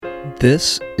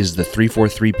This is the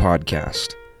 343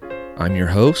 Podcast. I'm your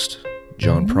host,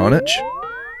 John Pronich.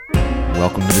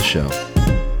 Welcome to the show.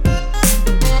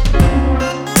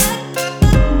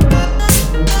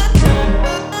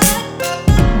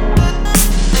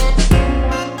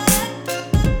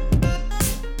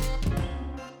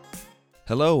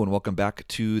 Hello, and welcome back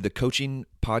to the Coaching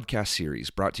Podcast series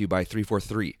brought to you by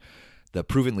 343, the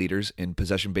proven leaders in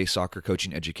possession-based soccer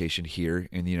coaching education here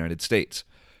in the United States.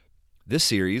 This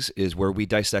series is where we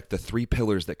dissect the three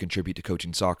pillars that contribute to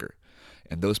coaching soccer,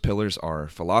 and those pillars are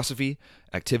philosophy,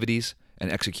 activities,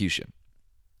 and execution.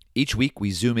 Each week,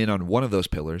 we zoom in on one of those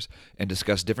pillars and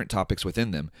discuss different topics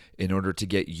within them in order to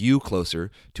get you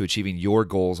closer to achieving your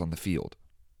goals on the field.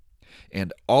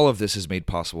 And all of this is made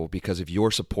possible because of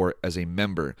your support as a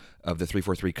member of the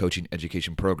 343 Coaching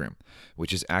Education Program,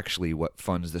 which is actually what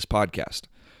funds this podcast.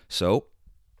 So,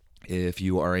 if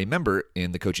you are a member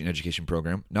in the Coaching Education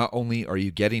Program, not only are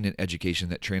you getting an education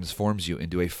that transforms you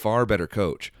into a far better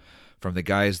coach from the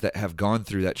guys that have gone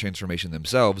through that transformation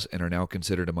themselves and are now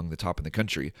considered among the top in the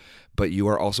country, but you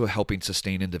are also helping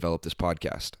sustain and develop this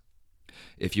podcast.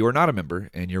 If you are not a member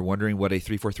and you're wondering what a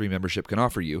 343 membership can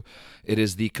offer you, it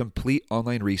is the complete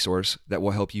online resource that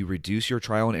will help you reduce your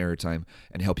trial and error time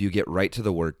and help you get right to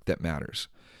the work that matters.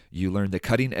 You learn the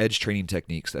cutting-edge training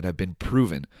techniques that have been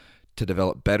proven to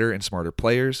develop better and smarter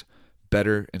players,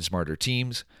 better and smarter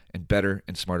teams, and better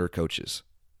and smarter coaches.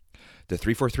 The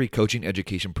 343 Coaching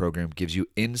Education Program gives you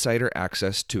insider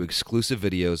access to exclusive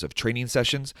videos of training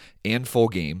sessions and full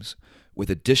games, with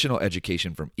additional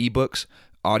education from ebooks,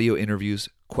 audio interviews,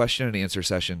 question and answer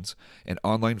sessions, and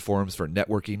online forums for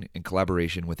networking and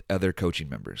collaboration with other coaching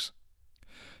members.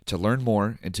 To learn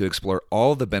more and to explore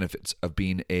all the benefits of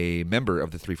being a member of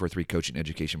the 343 Coaching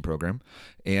Education Program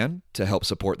and to help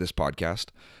support this podcast,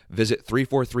 visit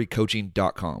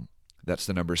 343coaching.com. That's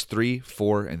the numbers 3,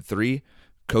 4, and 3,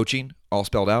 coaching, all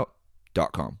spelled out,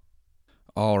 .com.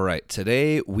 All right,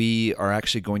 today we are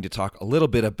actually going to talk a little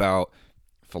bit about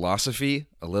philosophy,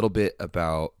 a little bit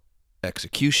about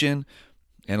execution,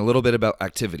 and a little bit about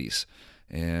activities.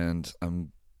 And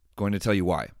I'm going to tell you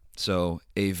why. So,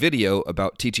 a video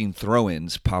about teaching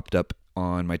throw-ins popped up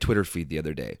on my Twitter feed the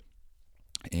other day.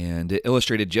 And it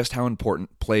illustrated just how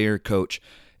important player, coach,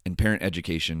 and parent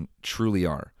education truly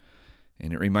are.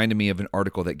 And it reminded me of an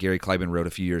article that Gary Kleiban wrote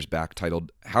a few years back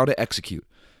titled, How to Execute,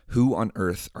 Who on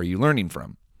Earth Are You Learning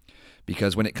From?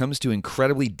 Because when it comes to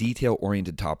incredibly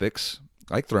detail-oriented topics,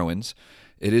 like throw-ins,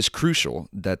 it is crucial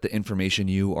that the information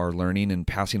you are learning and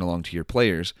passing along to your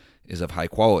players is of high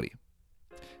quality.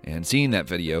 And seeing that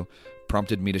video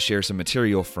prompted me to share some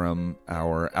material from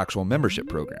our actual membership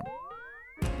program.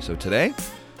 So today,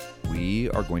 we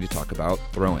are going to talk about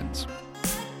throw-ins.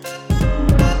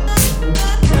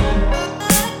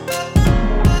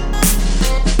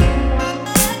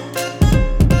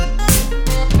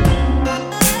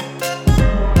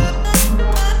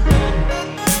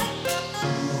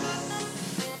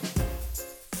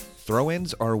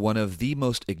 Throw-ins are one of the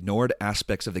most ignored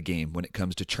aspects of the game when it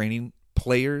comes to training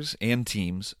players and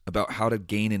teams about how to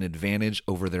gain an advantage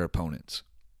over their opponents.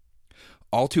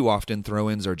 All too often,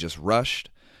 throw-ins are just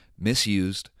rushed,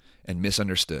 misused, and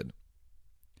misunderstood.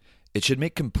 It should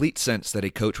make complete sense that a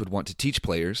coach would want to teach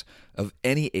players of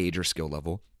any age or skill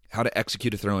level how to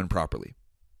execute a throw-in properly.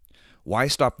 Why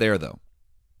stop there, though?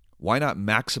 Why not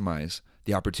maximize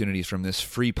the opportunities from this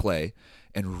free play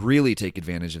and really take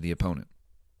advantage of the opponent?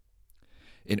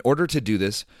 In order to do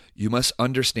this, you must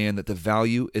understand that the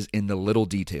value is in the little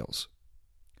details.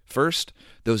 First,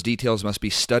 those details must be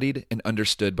studied and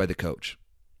understood by the coach.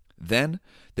 Then,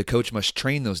 the coach must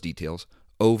train those details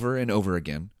over and over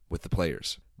again with the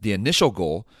players. The initial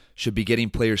goal should be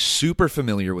getting players super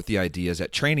familiar with the ideas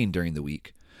at training during the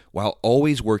week, while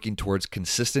always working towards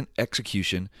consistent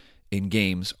execution in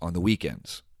games on the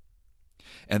weekends.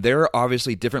 And there are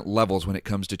obviously different levels when it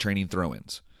comes to training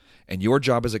throw-ins. And your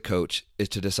job as a coach is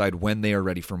to decide when they are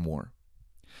ready for more.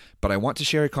 But I want to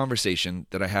share a conversation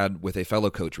that I had with a fellow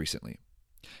coach recently.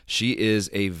 She is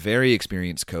a very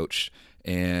experienced coach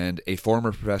and a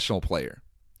former professional player.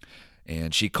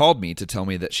 And she called me to tell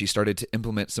me that she started to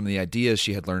implement some of the ideas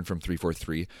she had learned from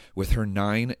 343 with her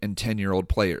 9 and 10-year-old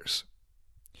players.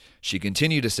 She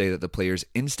continued to say that the players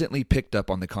instantly picked up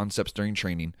on the concepts during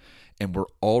training and were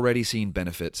already seeing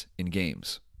benefits in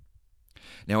games.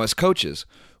 Now, as coaches,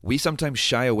 we sometimes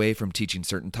shy away from teaching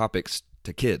certain topics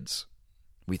to kids.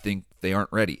 We think they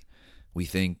aren't ready. We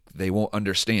think they won't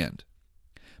understand.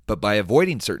 But by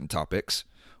avoiding certain topics,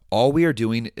 all we are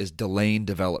doing is delaying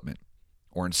development.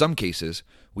 Or in some cases,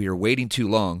 we are waiting too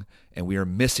long and we are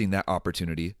missing that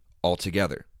opportunity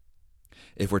altogether.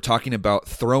 If we're talking about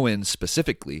throw-ins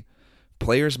specifically,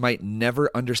 players might never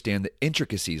understand the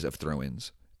intricacies of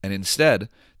throw-ins, and instead,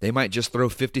 they might just throw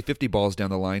 50-50 balls down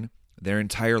the line their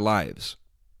entire lives.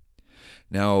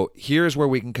 Now, here's where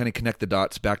we can kind of connect the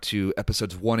dots back to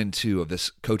episodes 1 and 2 of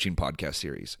this coaching podcast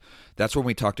series. That's when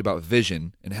we talked about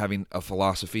vision and having a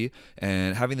philosophy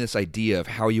and having this idea of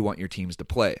how you want your teams to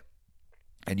play.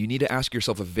 And you need to ask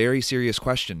yourself a very serious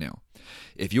question now.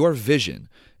 If your vision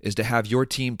is to have your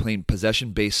team playing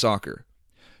possession-based soccer,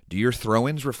 do your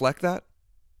throw-ins reflect that?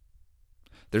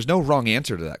 There's no wrong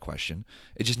answer to that question.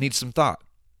 It just needs some thought.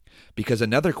 Because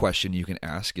another question you can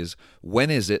ask is, when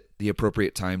is it the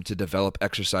appropriate time to develop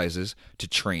exercises to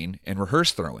train and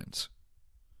rehearse throw-ins?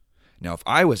 Now, if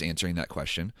I was answering that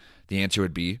question, the answer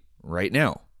would be right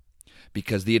now.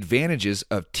 Because the advantages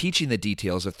of teaching the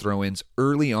details of throw-ins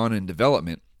early on in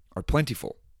development are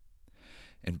plentiful.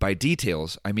 And by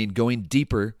details, I mean going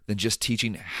deeper than just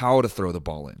teaching how to throw the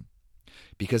ball in.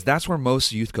 Because that's where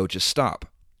most youth coaches stop.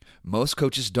 Most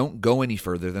coaches don't go any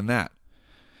further than that.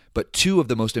 But two of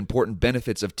the most important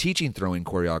benefits of teaching throwing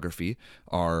choreography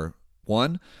are,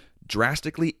 1,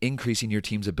 drastically increasing your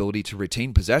team's ability to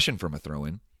retain possession from a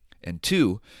throw-in, and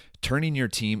 2, turning your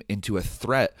team into a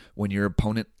threat when your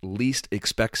opponent least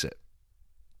expects it.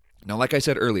 Now, like I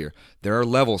said earlier, there are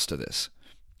levels to this.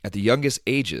 At the youngest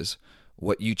ages,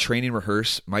 what you train and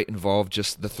rehearse might involve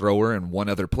just the thrower and one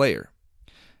other player.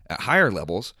 At higher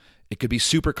levels, it could be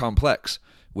super complex,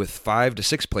 with 5 to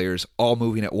 6 players all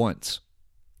moving at once.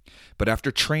 But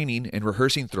after training and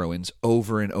rehearsing throw-ins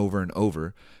over and over and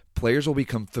over, players will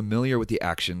become familiar with the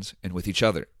actions and with each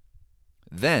other.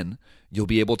 Then, you'll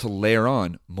be able to layer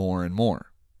on more and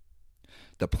more.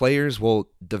 The players will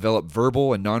develop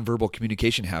verbal and nonverbal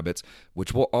communication habits,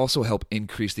 which will also help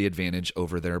increase the advantage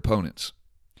over their opponents.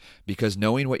 Because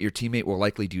knowing what your teammate will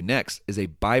likely do next is a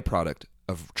byproduct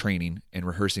of training and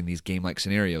rehearsing these game-like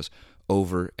scenarios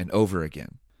over and over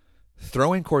again.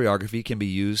 Throw-in choreography can be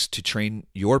used to train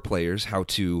your players how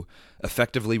to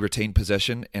effectively retain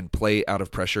possession and play out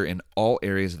of pressure in all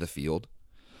areas of the field,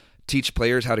 teach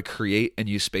players how to create and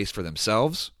use space for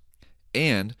themselves,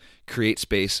 and create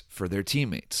space for their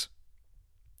teammates.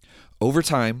 Over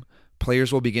time,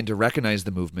 players will begin to recognize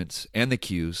the movements and the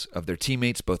cues of their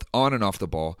teammates both on and off the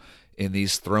ball in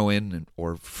these throw-in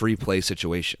or free play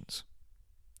situations.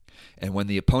 And when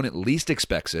the opponent least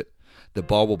expects it, the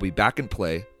ball will be back in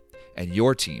play, and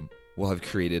your team will have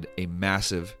created a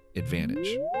massive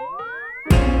advantage.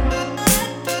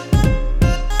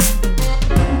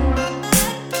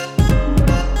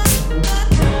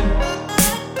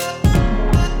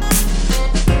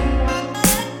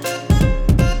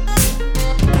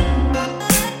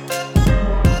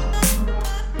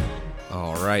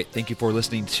 All right. Thank you for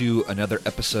listening to another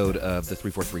episode of the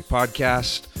 343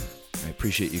 podcast. I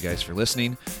appreciate you guys for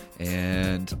listening.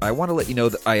 And I want to let you know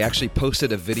that I actually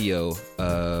posted a video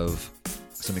of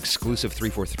some exclusive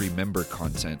 343 member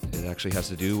content. It actually has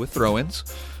to do with throw-ins.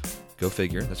 Go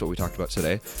figure. That's what we talked about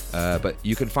today. But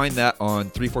you can find that on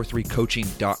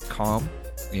 343coaching.com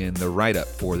in the write-up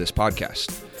for this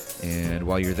podcast. And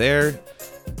while you're there,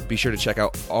 be sure to check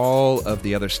out all of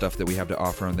the other stuff that we have to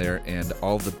offer on there and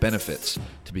all the benefits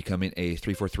to becoming a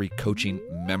 343 coaching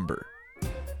member.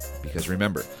 Because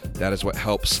remember, that is what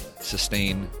helps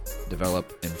sustain,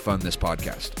 develop, and fund this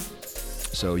podcast.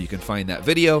 So you can find that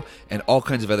video and all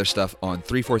kinds of other stuff on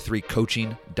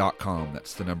 343coaching.com.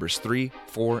 That's the numbers 3,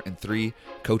 4, and 3,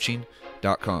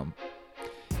 coaching.com.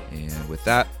 And with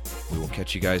that, we will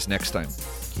catch you guys next time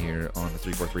here on the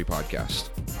 343 podcast.